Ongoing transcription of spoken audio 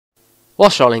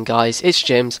What's rolling, guys? It's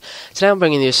Jims. Today I'm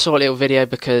bringing you a short little video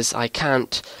because I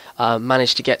can't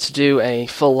manage to get to do a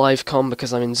full live com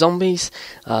because I'm in zombies,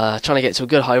 trying to get to a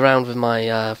good high round with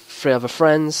my 3 other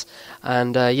friends,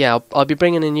 and yeah, I'll be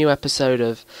bringing a new episode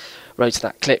of Road to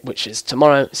That Clip, which is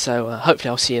tomorrow, so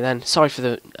hopefully I'll see you then. Sorry for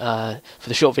the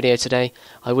short video today.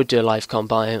 I would do a live com,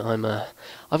 but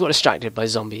I've got distracted by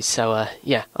zombies, so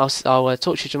yeah, I'll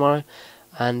talk to you tomorrow,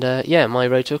 and yeah, my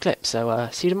Road to a Clip, so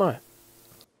see you tomorrow.